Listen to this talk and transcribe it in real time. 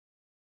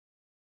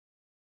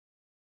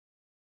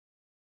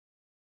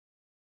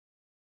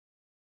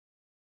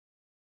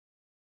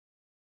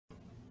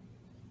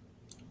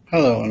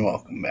Hello and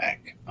welcome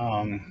back.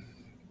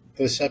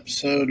 This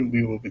episode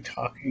we will be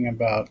talking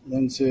about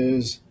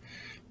lenses,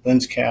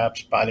 lens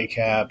caps, body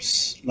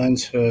caps,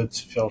 lens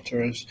hoods,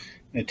 filters,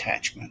 and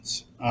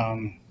attachments.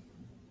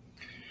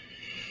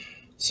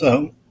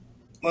 So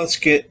let's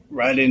get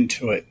right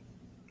into it.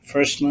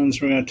 First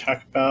lens we're going to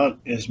talk about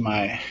is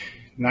my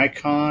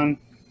Nikon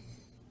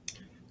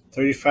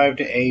 35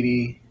 to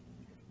 80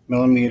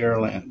 millimeter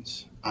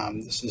lens.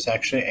 This is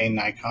actually a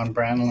Nikon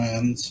brand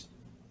lens.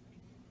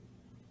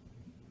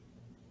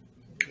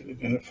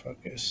 Going to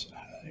focus.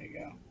 There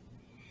you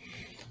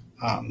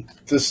go.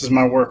 This is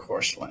my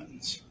workhorse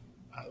lens.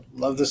 I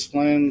love this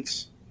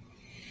lens.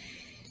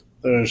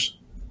 There's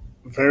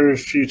very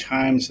few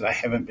times that I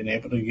haven't been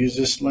able to use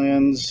this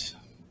lens,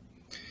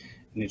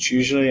 and it's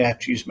usually I have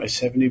to use my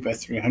 70 by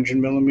 300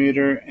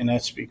 millimeter, and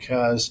that's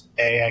because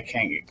A, I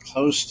can't get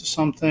close to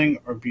something,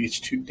 or B,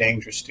 it's too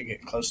dangerous to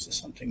get close to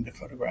something to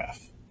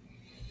photograph.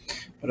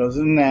 But other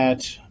than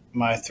that,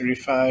 my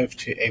 35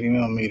 to 80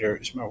 millimeter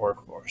is my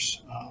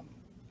workhorse. I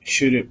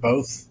shoot it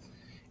both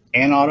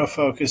in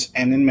autofocus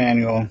and in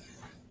manual,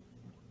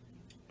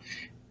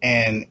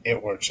 and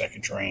it works like a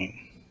dream.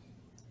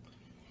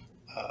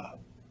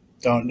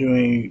 Don't do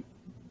any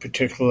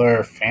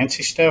particular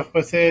fancy stuff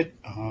with it.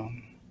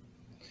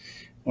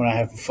 When I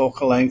have a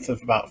focal length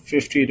of about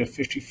 50 to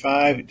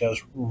 55, it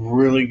does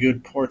really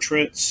good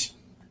portraits.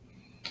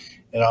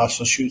 It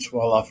also shoots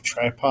well off a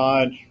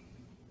tripod.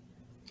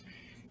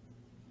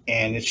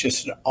 And it's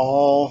just an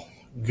all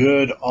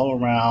good, all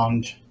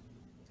around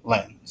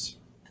lens.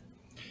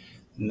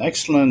 The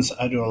next lens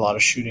I do a lot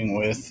of shooting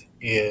with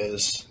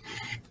is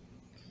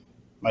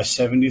my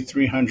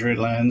 7300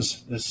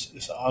 lens. This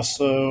is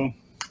also,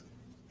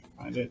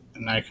 find it, a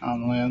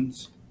Nikon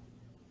lens.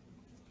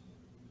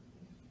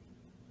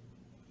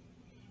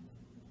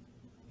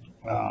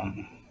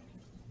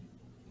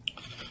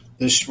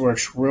 This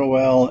works real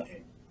well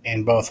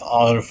in both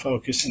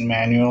autofocus and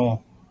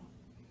manual.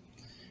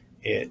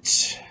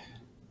 It's,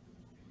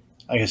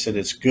 like I said,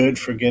 it's good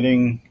for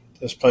getting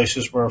those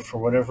places where for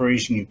whatever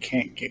reason you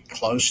can't get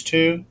close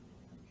to,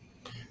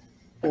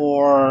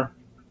 or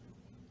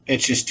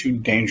it's just too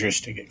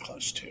dangerous to get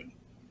close to.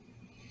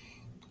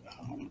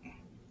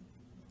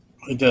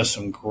 It does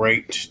some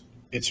great,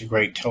 it's a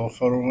great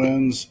telephoto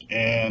lens,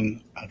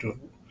 and I do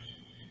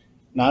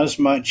not as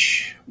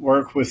much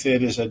work with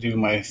it as I do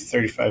my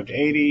 35 to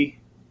 80,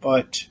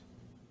 but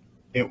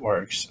it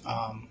works.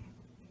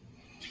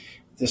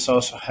 This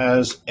also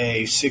has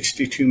a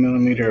 62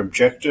 millimeter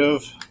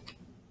objective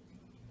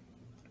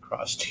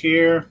across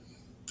here,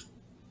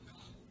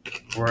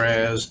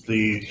 whereas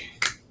my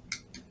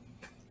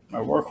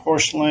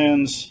workhorse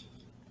lens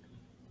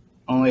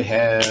only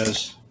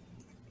has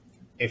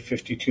a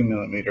 52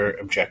 millimeter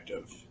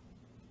objective,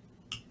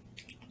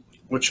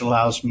 which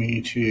allows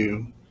me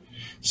to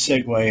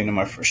segue into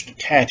my first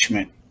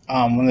attachment.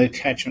 One of the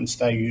attachments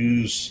that I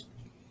use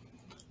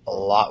a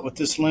lot with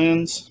this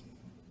lens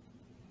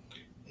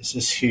is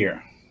this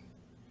here.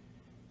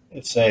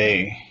 It's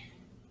a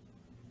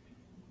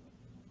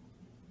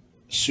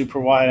super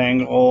wide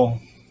angle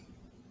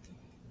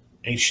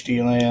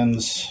HD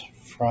lens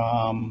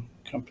from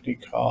a company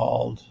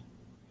called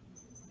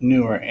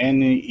Neewer.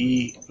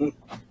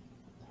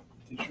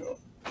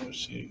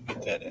 Let's see,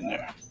 get that in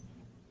there.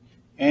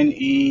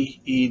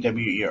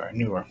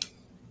 Neewer.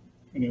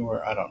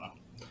 Neewer, I don't know.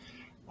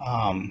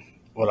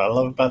 What I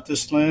love about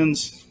this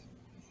lens,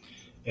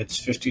 it's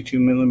 52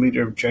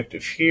 millimeter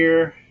objective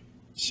here,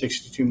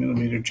 62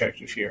 millimeter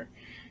objective here.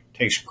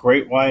 Takes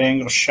great wide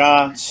angle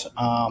shots,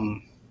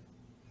 and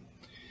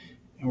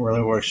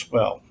really works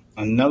well.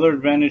 Another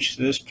advantage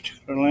to this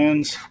particular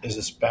lens is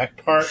this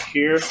back part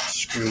here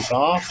screws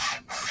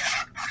off,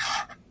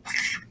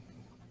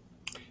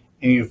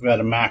 and you've got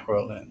a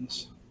macro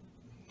lens.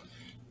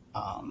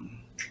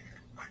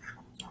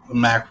 The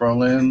macro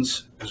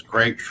lens is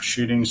great for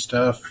shooting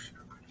stuff.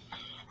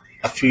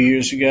 A few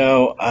years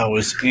ago, I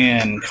was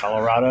in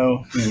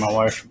Colorado, me and my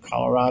wife from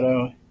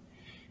Colorado,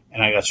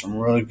 and I got some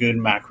really good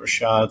macro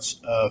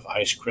shots of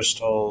ice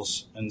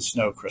crystals and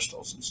snow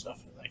crystals and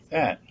stuff like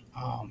that.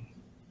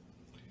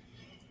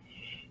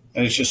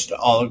 And it's just an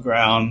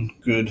all-around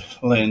good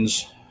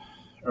lens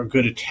or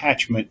good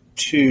attachment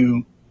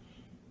to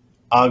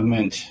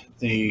augment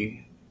the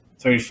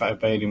 35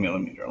 by 80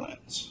 millimeter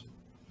lens.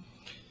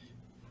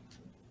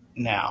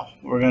 Now,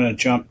 we're going to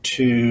jump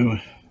to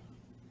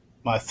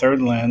my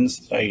third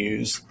lens that I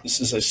use.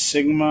 This is a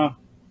Sigma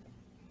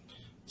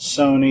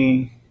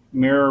Sony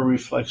mirror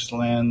reflex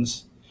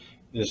lens.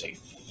 It is a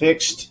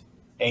fixed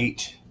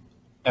 8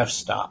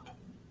 f-stop.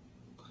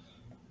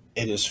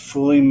 It is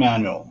fully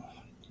manual.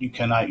 You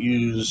cannot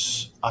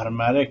use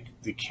automatic.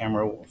 The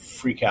camera will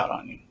freak out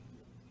on you.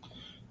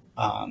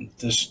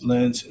 This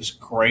lens is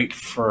great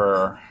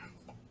for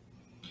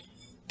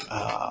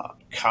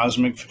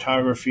cosmic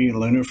photography,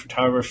 lunar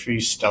photography,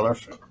 stellar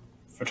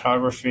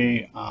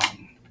photography.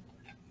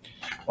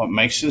 What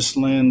makes this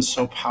lens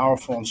so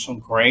powerful and so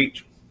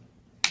great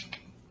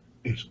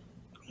is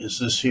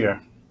this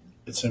here.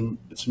 It's a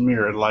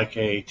mirror like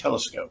a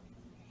telescope.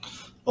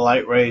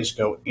 light rays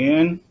go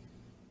in,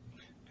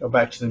 go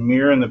back to the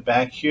mirror in the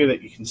back here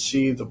that you can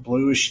see the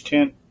bluish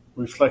tint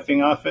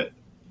reflecting off it,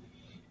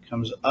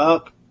 comes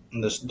up,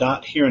 and this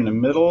dot here in the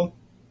middle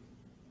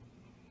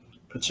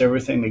puts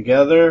everything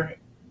together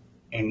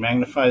and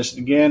magnifies it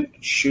again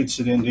and shoots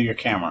it into your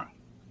camera.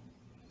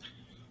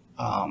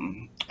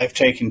 I've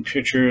taken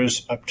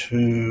pictures up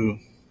to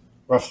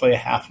roughly a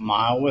half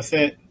mile with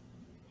it,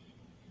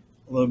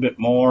 a little bit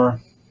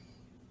more,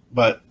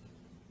 but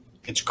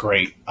it's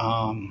great.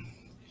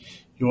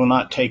 You will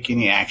not take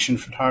any action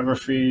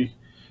photography,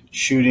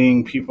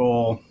 shooting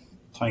people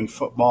playing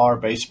football or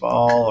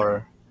baseball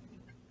or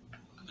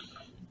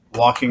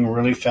walking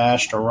really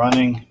fast or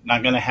running.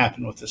 Not going to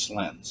happen with this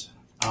lens.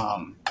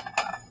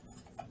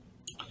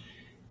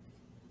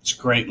 It's a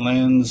great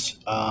lens.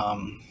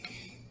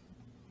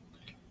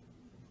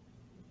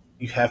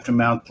 You have to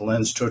mount the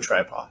lens to a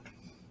tripod.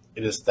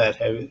 It is that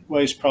heavy. It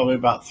weighs probably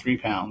about 3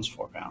 pounds,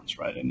 4 pounds,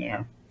 right in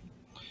there.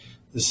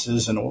 This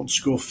is an old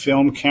school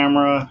film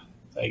camera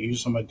that I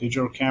use on my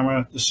digital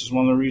camera. This is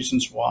one of the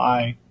reasons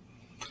why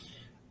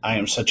I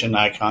am such a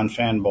Nikon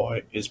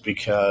fanboy, is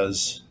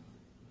because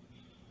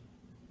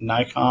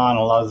Nikon,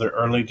 a lot of their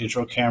early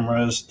digital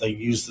cameras, they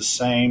use the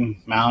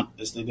same mount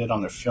as they did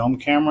on their film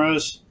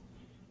cameras,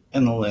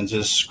 and the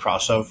lenses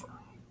cross over.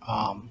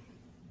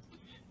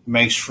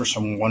 Makes for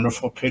some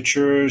wonderful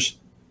pictures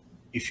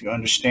if you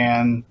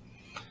understand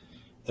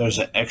there's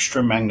an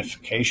extra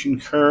magnification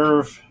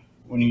curve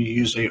when you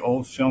use a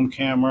old film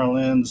camera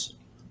lens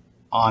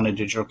on a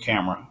digital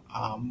camera.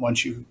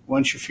 Once you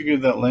figure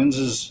that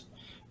lens's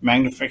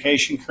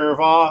magnification curve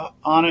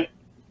on it,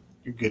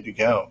 you're good to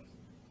go.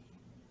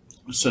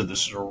 So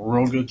this is a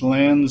real good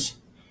lens,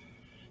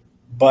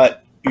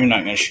 but you're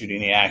not going to shoot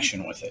any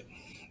action with it.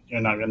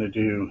 You're not going to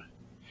do,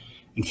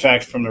 in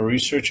fact, from the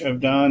research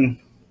I've done,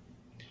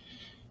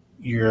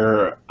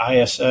 your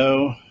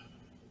ISO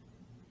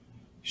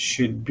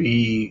should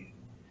be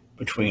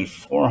between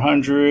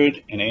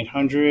 400 and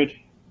 800.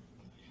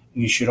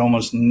 And you should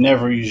almost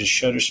never use a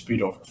shutter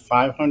speed over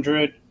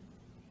 500.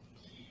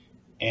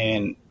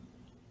 And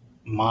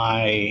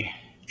my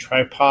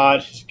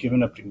tripod has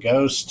given up the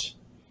ghost,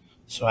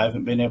 so I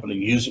haven't been able to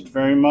use it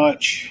very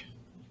much.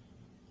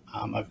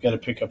 I've got to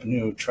pick up a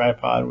new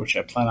tripod, which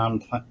I plan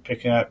on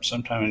picking up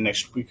sometime in the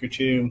next week or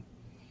two,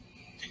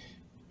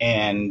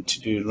 and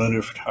to do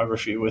lunar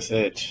photography with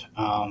it.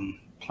 Plan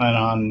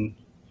on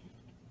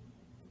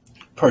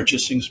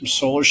purchasing some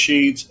solar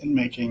sheets and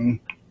making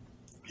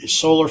a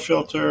solar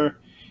filter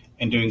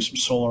and doing some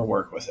solar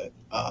work with it.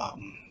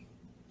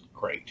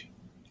 Great.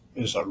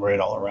 It's a great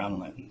all-around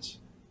lens.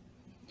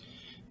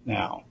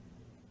 Now,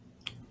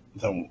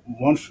 the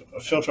one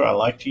filter I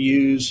like to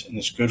use, and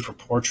it's good for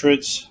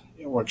portraits,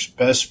 it works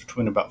best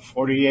between about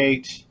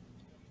 48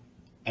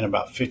 and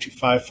about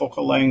 55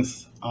 focal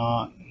length.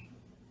 My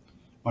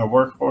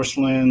workhorse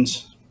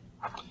lens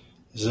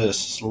is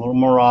this. It's a little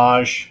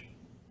Mirage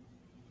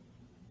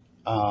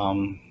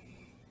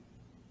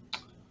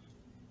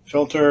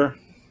filter.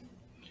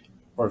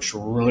 Works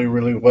really,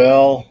 really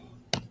well.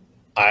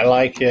 I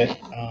like it.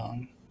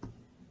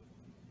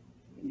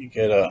 You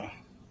get a,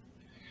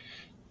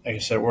 like I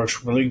said, it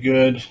works really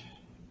good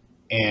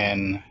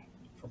and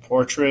for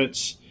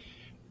portraits,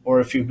 or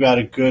if you've got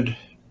a good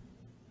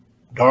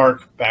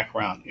dark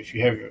background. If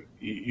you have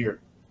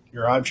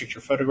your object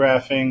you're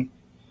photographing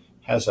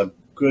has a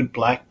good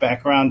black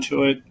background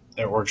to it,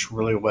 that works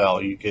really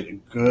well. You get a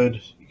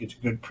good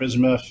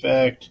prisma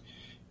effect.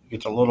 You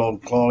get the little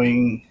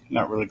glowing,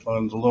 not really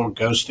glowing, the little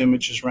ghost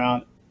images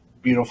around.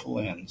 Beautiful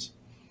lens.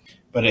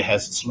 But it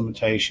has its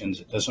limitations.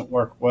 It doesn't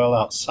work well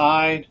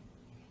outside,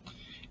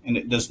 and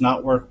it does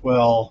not work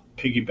well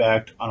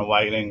piggybacked on a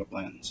wide angle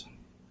lens.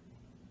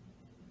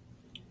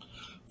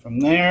 From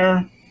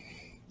there,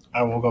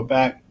 I will go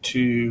back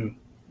to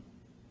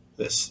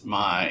this,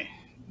 my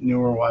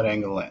newer wide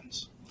angle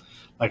lens.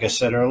 Like I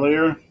said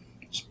earlier,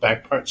 this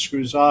back part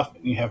screws off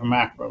and you have a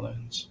macro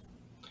lens,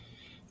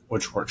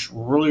 which works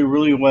really,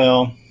 really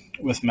well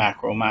with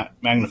macro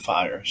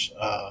magnifiers.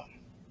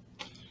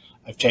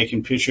 I've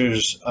taken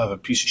pictures of a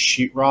piece of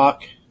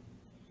sheetrock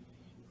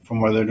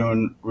from where they're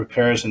doing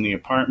repairs in the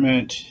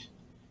apartment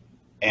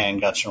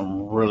and got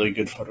some really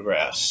good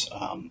photographs.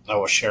 I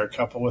will share a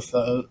couple of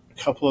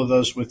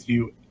those with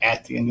you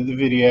at the end of the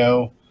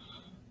video.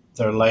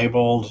 They're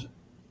labeled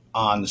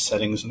on the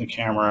settings in the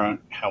camera,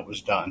 how it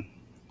was done.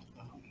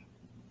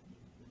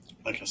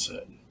 Like I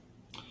said.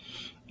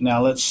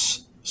 Now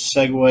let's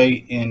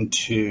segue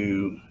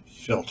into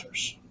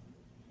filters.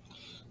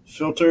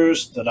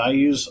 Filters that I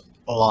use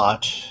a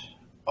lot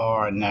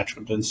are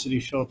natural density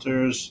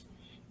filters,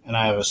 and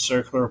I have a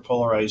circular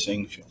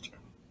polarizing filter.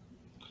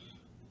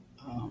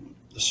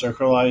 The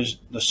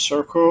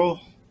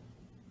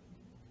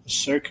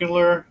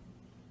circular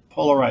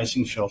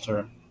polarizing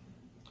filter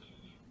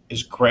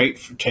is great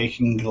for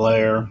taking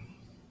glare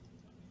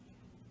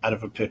out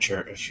of a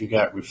picture. If you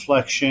got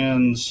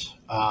reflections,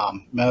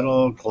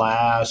 metal,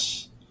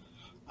 glass,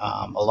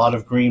 a lot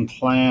of green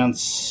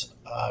plants,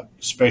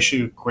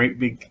 especially great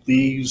big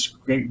leaves,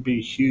 great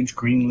big huge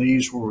green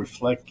leaves will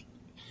reflect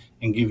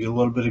and give you a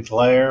little bit of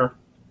glare.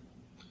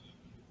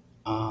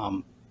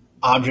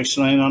 Objects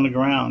laying on the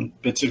ground,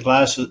 bits of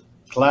glass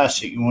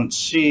that you won't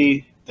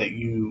see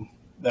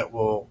that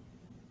will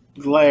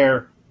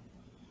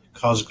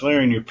cause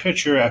glare in your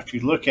picture after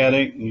you look at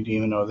it and you didn't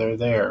even know they're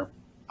there.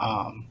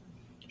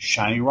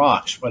 Shiny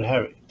rocks, what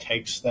have you, it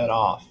takes that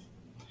off.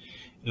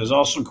 It is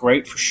also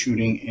great for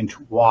shooting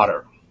into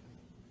water.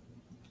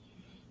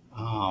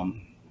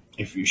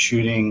 If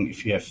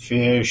you have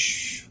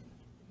fish,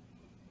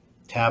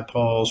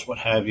 tadpoles, what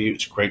have you,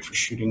 it's great for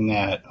shooting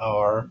that.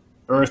 Or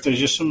if there's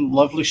just some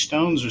lovely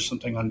stones or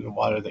something under the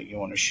water that you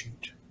want to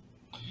shoot,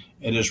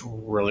 it is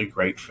really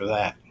great for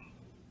that.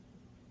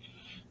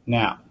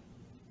 Now,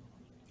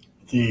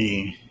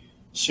 the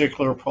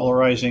circular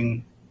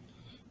polarizing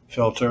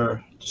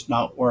filter does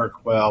not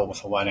work well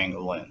with a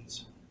wide-angle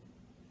lens.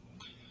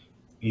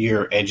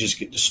 Your edges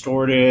get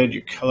distorted,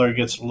 your color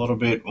gets a little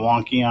bit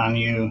wonky on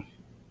you,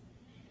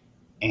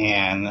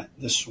 and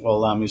this will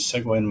allow me to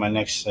segue into my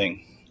next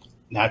thing,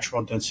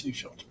 natural density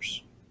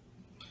filters.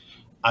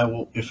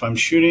 If I'm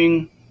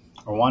shooting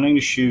or wanting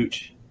to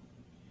shoot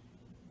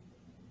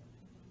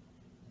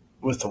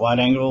with the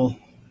wide-angle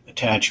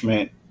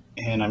attachment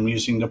and I'm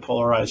using the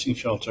polarizing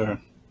filter,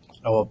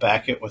 I will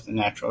back it with the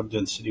natural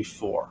density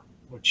 4,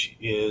 which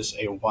is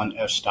a 1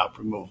 f-stop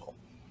removal,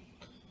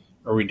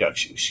 or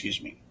reduction,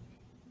 excuse me.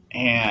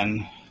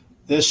 And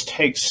this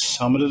takes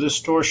some of the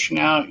distortion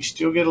out. You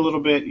still get a little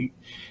bit,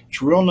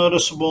 it's real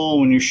noticeable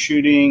when you're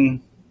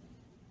shooting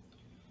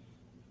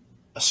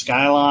a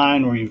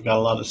skyline where you've got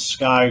a lot of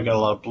sky, you've got a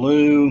lot of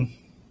blue,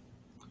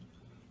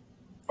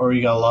 or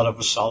you got a lot of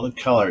a solid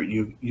color.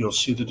 You'll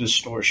see the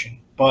distortion.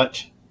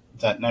 But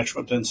that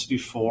natural density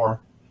 4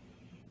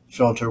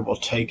 filter will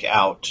take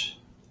out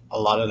a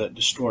lot of that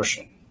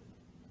distortion.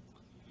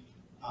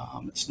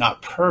 It's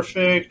not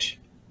perfect,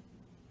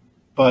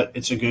 but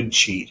it's a good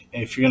cheat.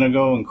 If you're going to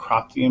go and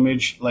crop the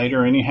image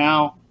later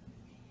anyhow,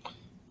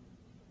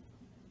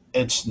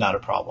 it's not a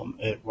problem.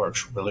 It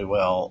works really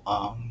well.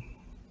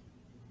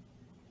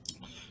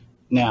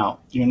 Now,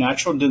 your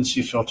natural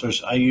density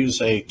filters, I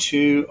use a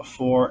 2, a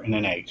 4, and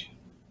an 8.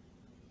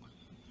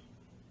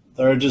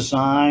 They're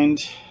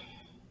designed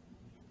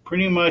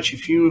pretty much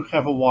if you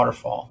have a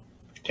waterfall.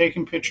 If you're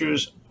taking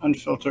pictures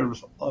unfiltered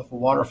of a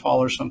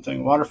waterfall or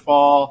something,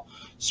 waterfall,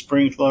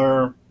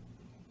 sprinkler,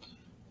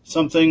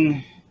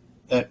 something,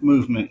 that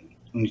movement,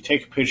 when you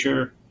take a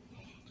picture,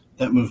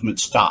 that movement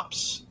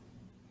stops.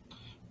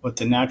 What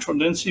the natural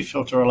density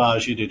filter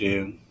allows you to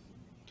do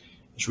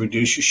is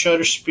reduce your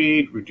shutter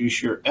speed,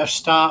 reduce your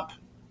f-stop,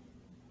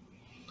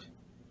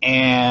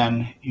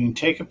 and you can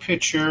take a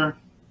picture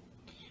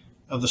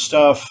of the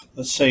stuff.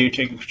 Let's say you're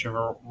taking a picture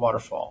of a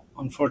waterfall.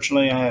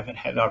 Unfortunately, I haven't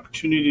had the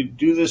opportunity to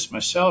do this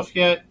myself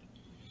yet,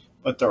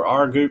 but there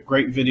are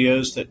great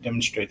videos that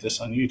demonstrate this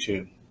on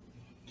YouTube.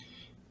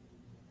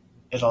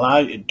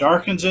 It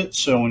darkens it,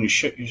 so when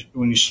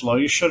you slow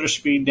your shutter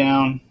speed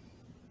down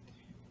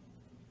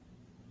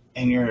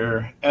and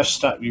your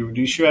f-stop, you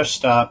reduce your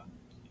f-stop,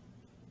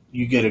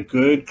 you get a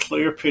good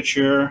clear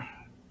picture.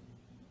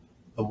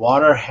 The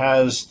water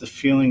has the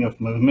feeling of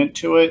movement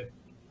to it,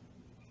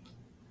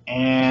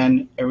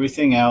 and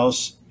everything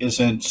else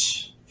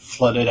isn't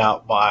flooded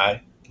out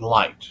by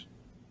light.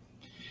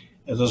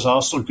 It is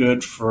also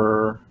good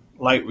for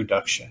light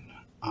reduction.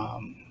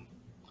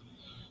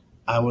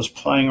 I was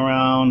playing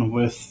around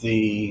with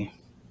the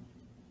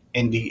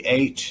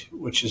ND8,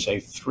 which is a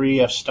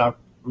 3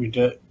 f-stop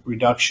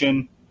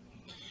reduction,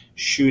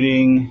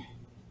 shooting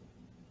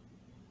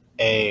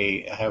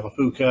I have a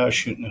hookah,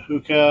 shooting a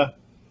hookah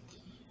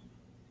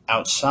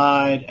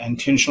outside. I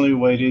intentionally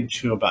waited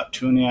to about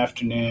 2 in the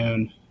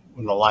afternoon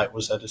when the light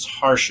was at its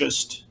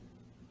harshest,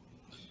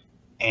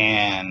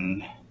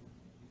 and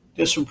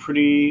did some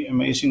pretty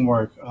amazing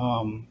work.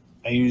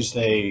 I used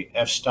a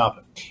f-stop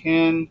of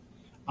 10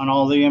 on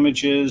all the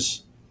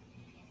images,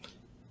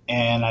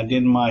 and I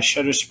did my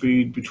shutter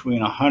speed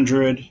between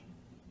 100,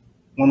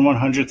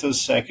 1/100th of a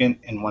second,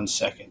 and 1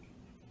 second.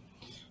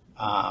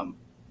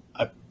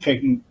 I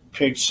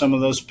picked some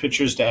of those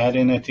pictures to add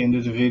in at the end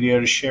of the video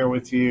to share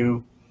with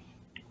you.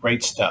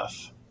 Great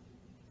stuff.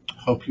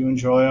 Hope you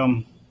enjoy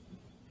them.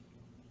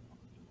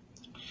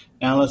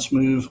 Now let's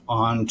move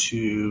on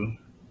to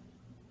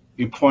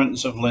the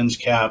importance of lens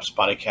caps,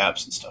 body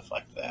caps, and stuff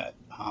like that.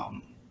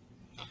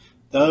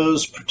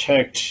 Those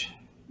protect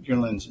your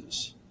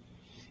lenses.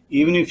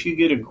 Even if you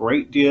get a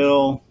great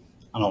deal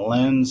on a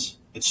lens,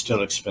 it's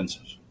still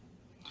expensive.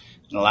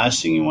 And the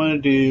last thing you want to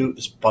do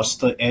is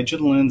bust the edge of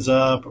the lens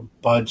up or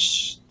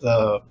budge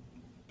the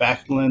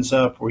back of the lens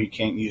up where you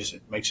can't use it.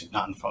 It makes it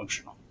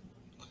non-functional.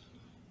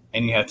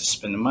 And you have to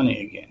spend the money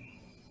again.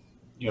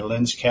 Your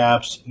lens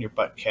caps and your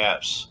butt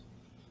caps.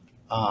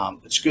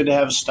 It's good to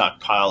have a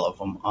stockpile of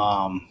them,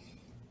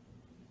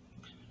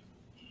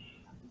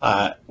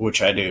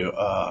 which I do,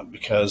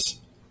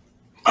 because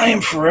I am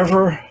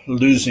forever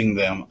losing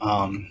them.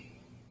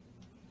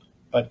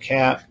 Butt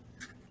cap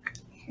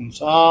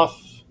comes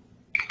off.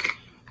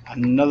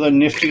 Another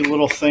nifty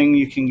little thing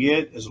you can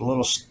get is a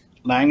little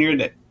lanyard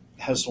that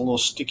has a little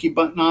sticky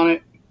button on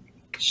it.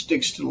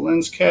 sticks to the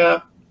lens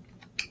cap.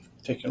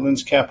 Take your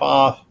lens cap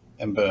off,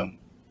 and boom.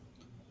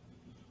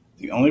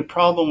 The only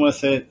problem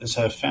with it is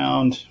I've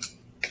found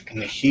in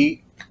the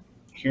heat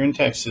here in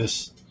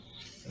Texas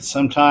that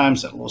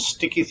sometimes that little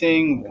sticky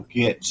thing will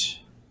get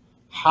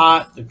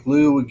hot, the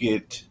glue will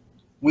get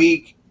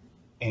weak,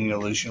 and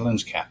you'll lose your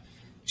lens cap.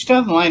 You still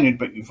have the lanyard,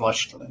 but you've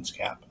lost your lens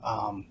cap.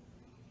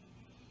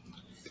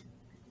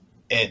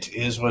 It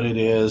is what it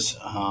is.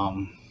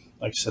 Like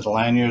I said, the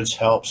lanyards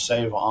help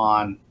save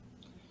on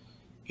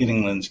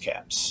getting lens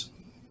caps.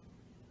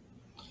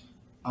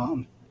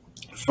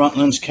 Front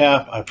lens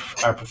cap, I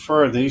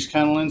prefer these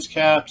kind of lens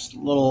caps,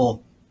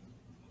 little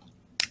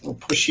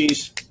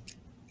pushies.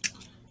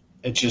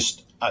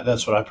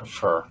 That's what I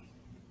prefer.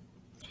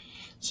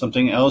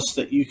 Something else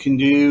that you can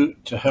do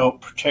to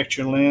help protect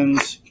your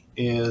lens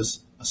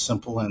is a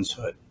simple lens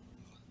hood.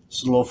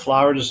 It's a little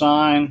flower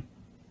design.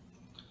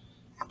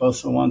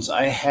 Both the ones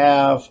I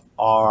have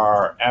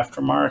are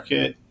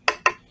aftermarket,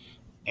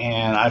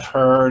 and I've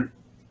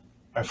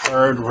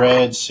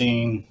read,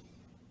 seen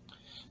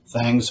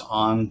things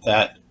on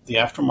that the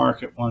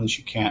aftermarket ones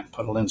you can't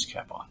put a lens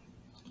cap on.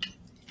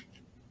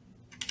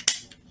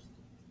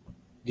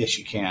 Yes,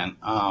 you can.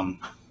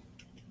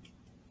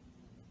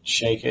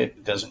 Shake it,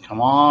 it doesn't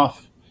come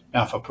off.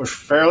 Now, if I push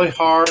fairly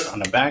hard on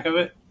the back of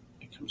it,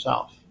 it comes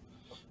off.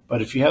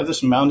 But if you have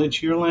this mounted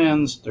to your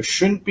lens, there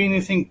shouldn't be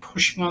anything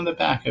pushing on the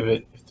back of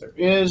it. If there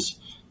is,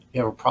 you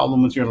have a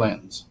problem with your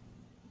lens.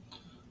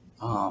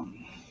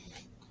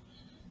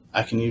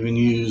 I can even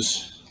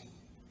use,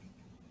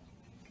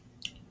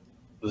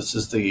 this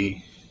is the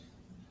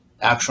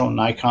actual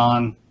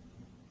Nikon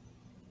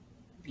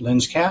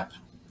lens cap.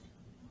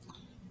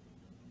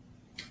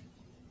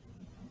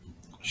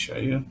 I'll show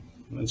you.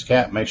 Lens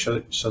cap, make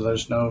sure so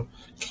there's no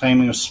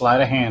claiming of sleight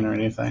of hand or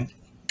anything.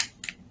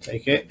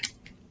 Take it,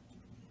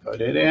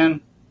 put it in.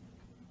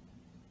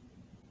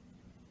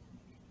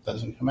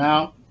 Doesn't come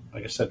out.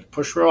 Like I said,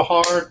 push real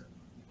hard.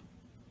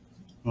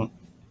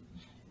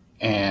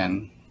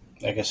 And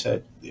like I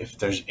said, if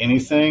there's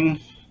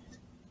anything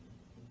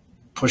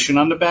pushing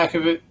on the back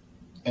of it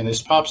and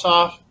this pops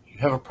off, you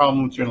have a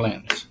problem with your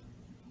lens.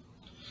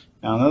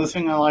 Now, another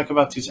thing I like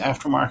about these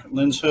aftermarket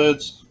lens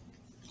hoods,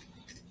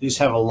 these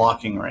have a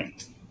locking ring.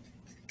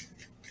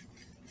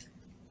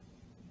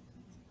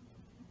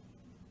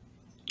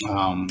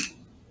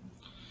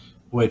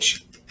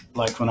 Which,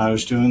 like when I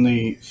was doing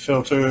the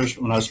filters,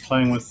 when I was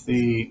playing with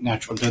the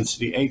Natural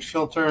Density 8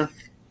 filter,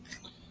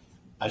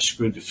 I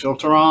screwed the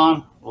filter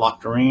on,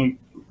 locked the ring,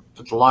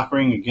 put the lock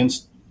ring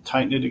against,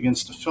 tightened it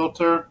against the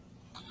filter.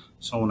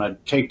 So when I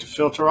take the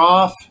filter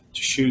off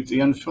to shoot the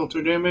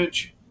unfiltered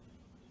image,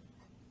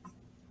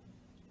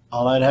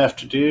 all I'd have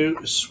to do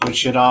is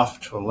switch it off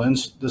to a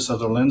lens, this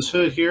other lens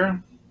hood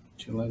here,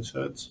 2 lens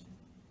hoods,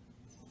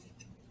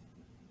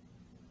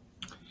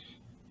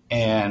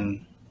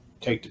 and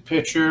take the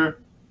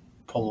picture,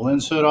 pull the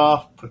lens hood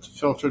off, put the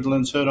filtered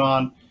lens hood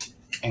on,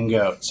 and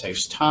go. It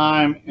saves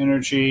time,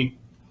 energy,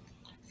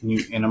 and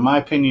in my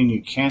opinion,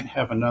 you can't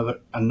have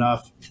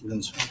enough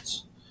lens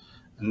hoods.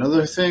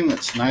 Another thing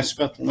that's nice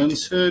about the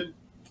lens hood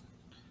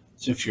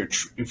is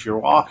if you're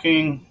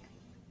walking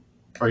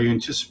or you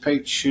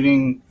anticipate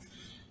shooting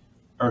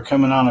or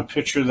coming on a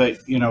picture that,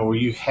 where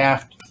you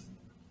have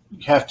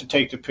to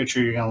take the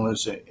picture, you're going to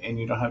lose it, and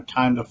you don't have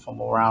time to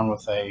fumble around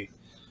with a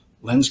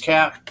lens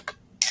cap,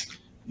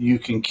 you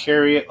can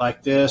carry it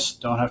like this.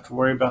 Don't have to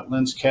worry about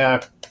lens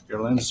cap.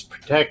 Your lens is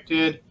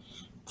protected.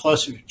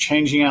 Plus, if you're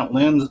changing out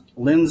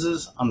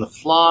lenses on the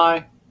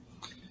fly,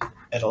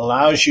 it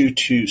allows you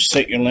to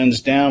set your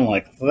lens down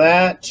like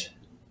that.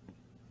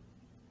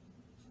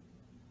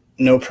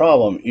 No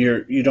problem.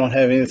 You don't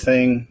have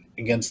anything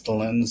against the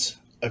lens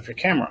of your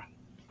camera.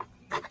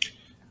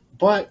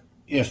 But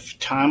if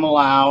time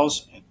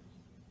allows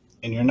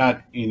and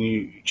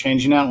you're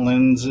changing out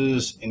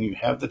lenses and you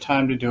have the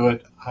time to do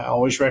it, I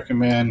always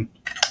recommend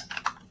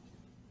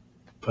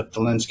put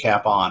the lens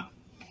cap on.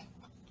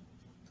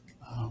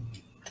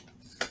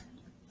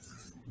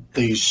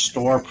 These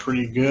store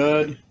pretty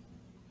good.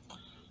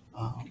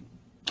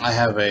 I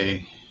have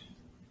a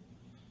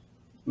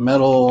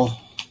metal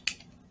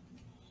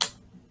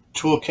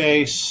tool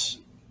case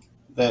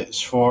that's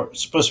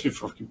supposed to be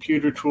for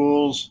computer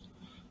tools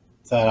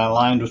that I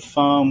lined with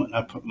foam, and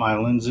I put my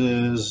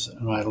lenses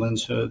and my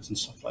lens hoods and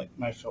stuff, like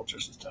my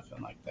filters and stuff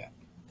in like that.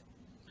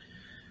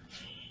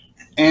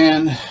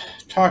 And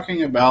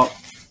talking about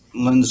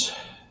lens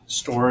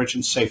storage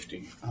and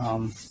safety,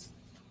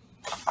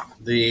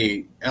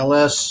 the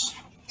LS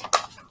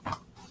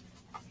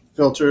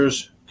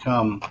filters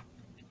come,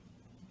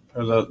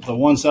 or the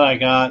ones that I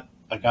got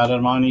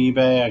them on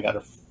eBay. I got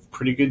a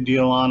pretty good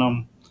deal on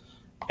them.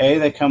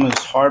 They come in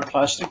this hard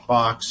plastic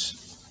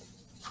box,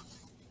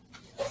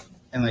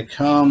 and they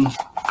come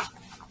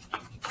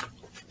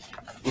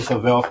with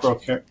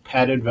a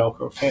padded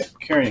Velcro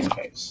carrying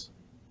case.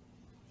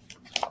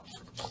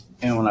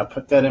 And when I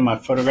put that in my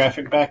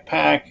photographic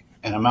backpack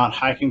and I'm out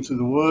hiking through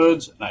the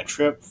woods and I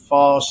trip,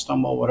 fall,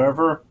 stumble,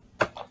 whatever,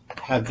 I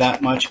have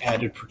that much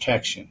added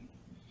protection.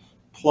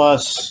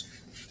 Plus,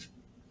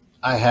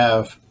 I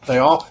have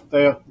these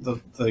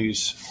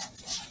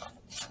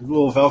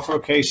little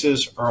Velcro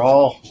cases are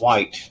all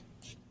white.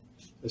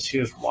 This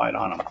here's white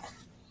on them.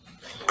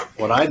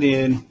 What I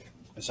did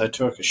is I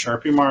took a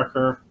Sharpie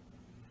marker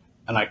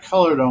and I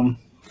colored them.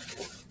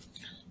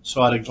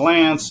 So at a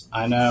glance,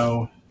 I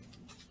know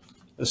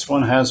this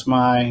one has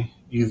my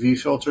UV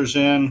filters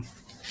in.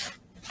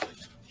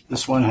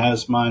 This one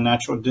has my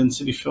natural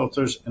density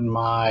filters and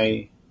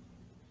my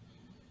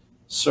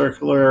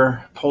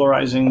circular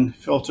polarizing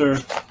filter.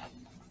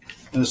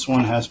 And this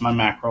one has my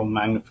macro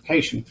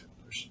magnification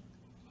filters.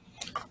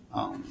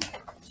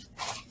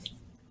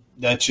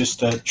 That's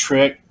just a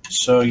trick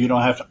so you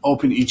don't have to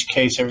open each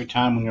case every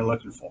time when you're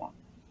looking for them.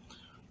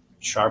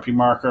 Sharpie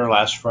marker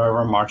lasts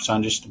forever, marks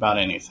on just about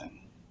anything.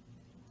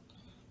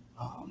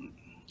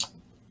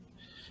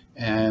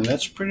 And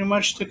that's pretty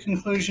much the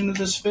conclusion of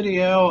this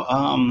video.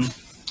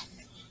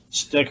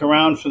 Stick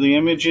around for the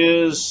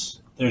images.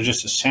 They're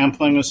just a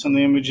sampling of some of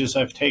the images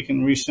I've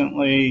taken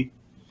recently.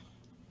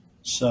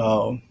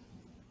 So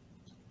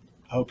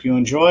I hope you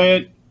enjoy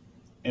it.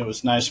 It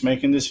was nice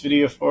making this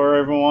video for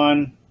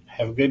everyone.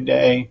 Have a good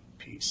day.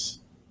 Peace.